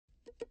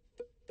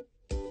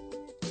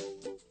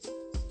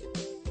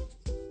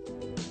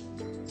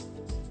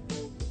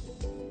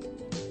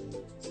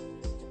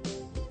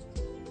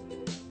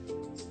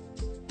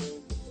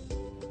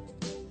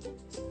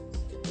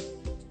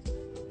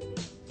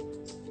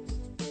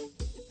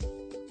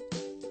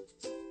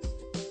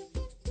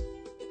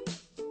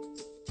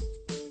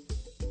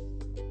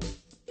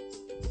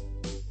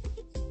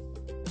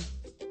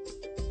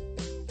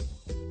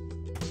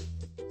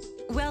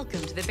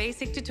Welcome to the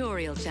basic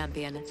tutorial,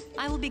 champion.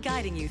 I will be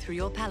guiding you through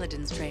your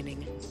Paladins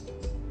training.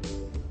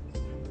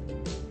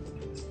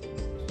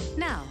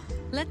 Now,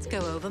 let's go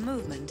over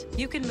movement.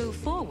 You can move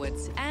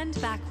forwards and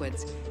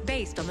backwards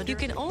based on the... You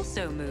can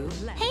also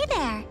move left. Hey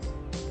there!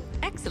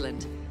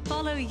 Excellent.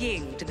 Follow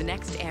Ying to the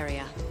next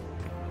area.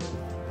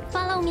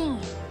 Follow me.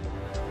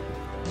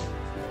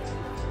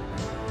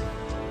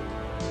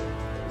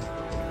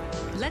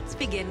 Let's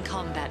begin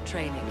combat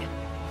training.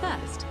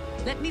 First,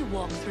 let me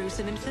walk through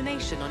some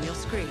information on your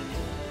screen.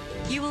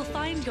 You will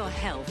find your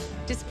health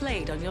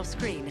displayed on your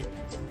screen.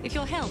 If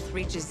your health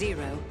reaches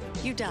 0,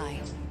 you die.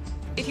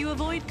 If you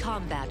avoid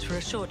combat for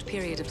a short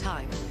period of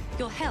time,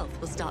 your health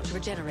will start to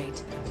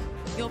regenerate.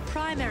 Your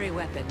primary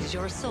weapon is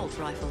your assault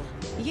rifle.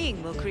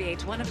 Ying will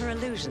create one of her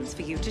illusions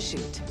for you to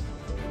shoot.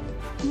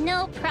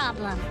 No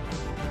problem.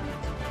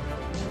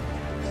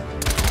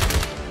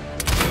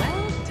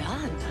 Well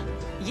done.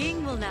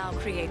 Ying will now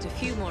create a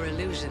few more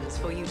illusions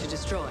for you to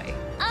destroy.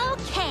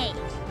 Okay.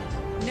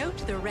 Note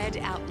the red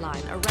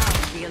outline around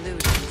the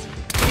illusions.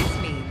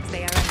 This means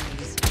they are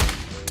enemies.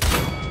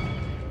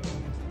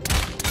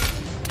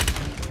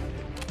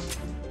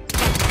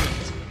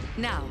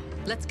 Now,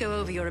 let's go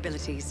over your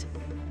abilities.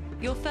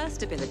 Your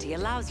first ability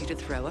allows you to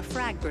throw a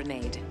frag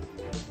grenade.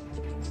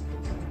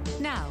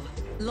 Now,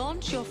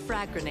 launch your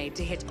frag grenade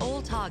to hit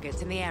all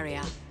targets in the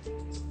area.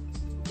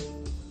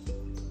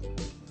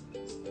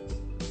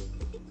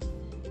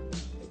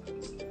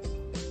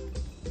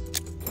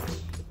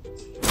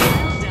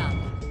 Well done.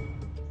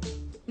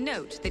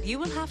 Note that you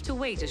will have to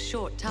wait a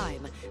short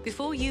time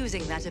before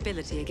using that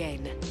ability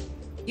again.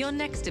 Your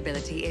next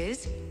ability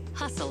is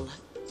Hustle.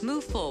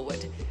 Move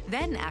forward,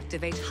 then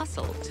activate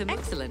Hustle to...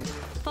 Excellent.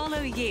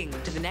 Follow Ying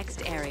to the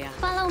next area.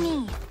 Follow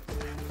me.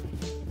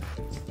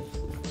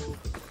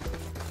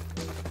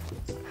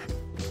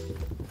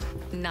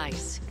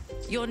 Nice.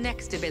 Your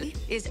next ability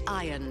is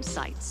Iron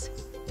Sights.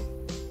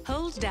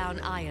 Hold down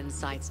Iron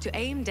Sights to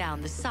aim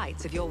down the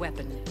sights of your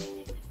weapon.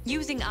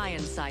 Using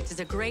Iron Sights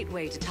is a great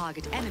way to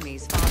target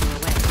enemies farther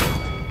away.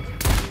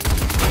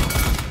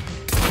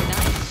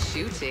 Nice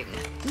shooting.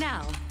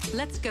 Now,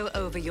 let's go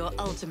over your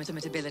ultimate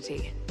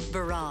ability,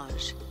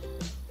 Barrage.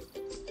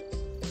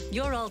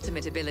 Your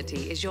ultimate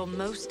ability is your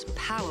most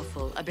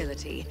powerful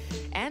ability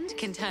and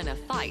can turn a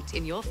fight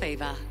in your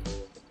favor.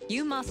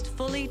 You must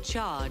fully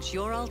charge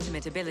your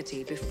ultimate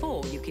ability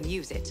before you can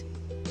use it.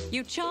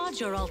 You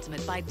charge your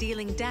ultimate by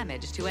dealing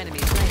damage to enemy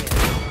players.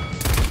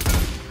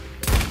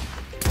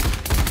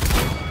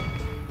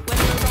 When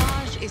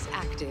Barrage is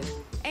active,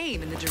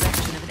 aim in the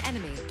direction of an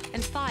enemy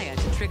and fire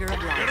to trigger a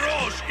blast.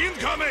 Barrage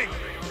incoming!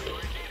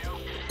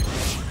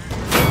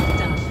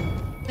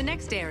 Done. The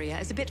next area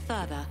is a bit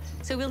further,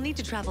 so we'll need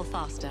to travel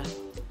faster.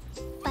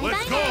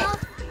 Let's go! Now.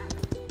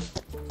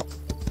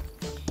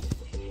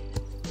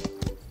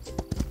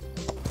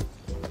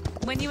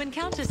 When you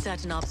encounter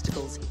certain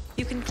obstacles,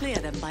 you can clear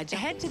them by...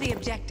 Head to the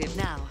objective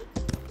now.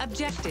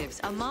 Objectives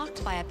are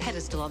marked by a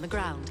pedestal on the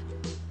ground.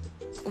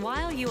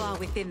 While you are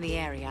within the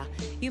area,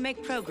 you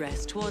make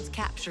progress towards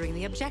capturing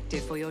the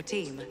objective for your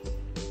team.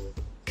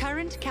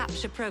 Current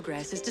capture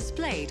progress is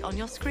displayed on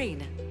your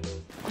screen.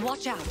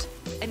 Watch out!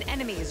 An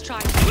enemy is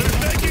trying to... We're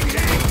making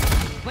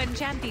heat! When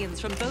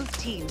champions from both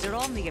teams are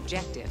on the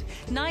objective,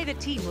 neither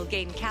team will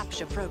gain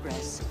capture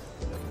progress.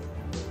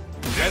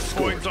 Death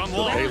points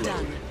unlocked. Well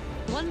done.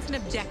 Once an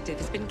objective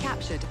has been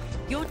captured,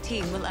 your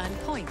team will earn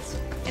points,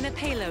 and a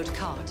payload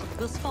cart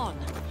will spawn.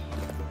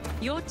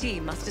 Your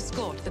team must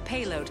escort the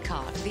payload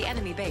cart to the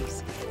enemy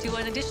base to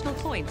earn additional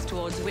points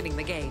towards winning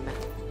the game.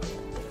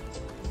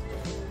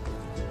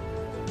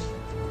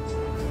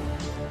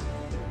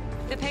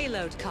 The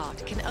payload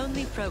cart can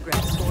only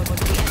progress towards the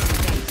enemy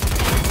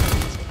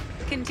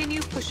base.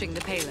 Continue pushing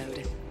the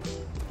payload.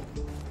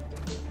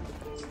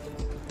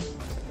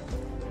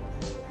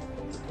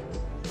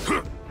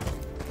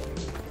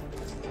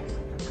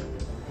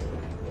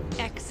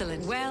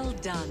 Excellent. Well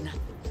done.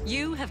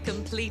 You have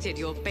completed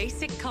your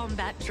basic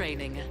combat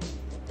training.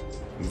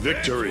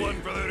 Victory!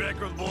 One for the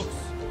record books.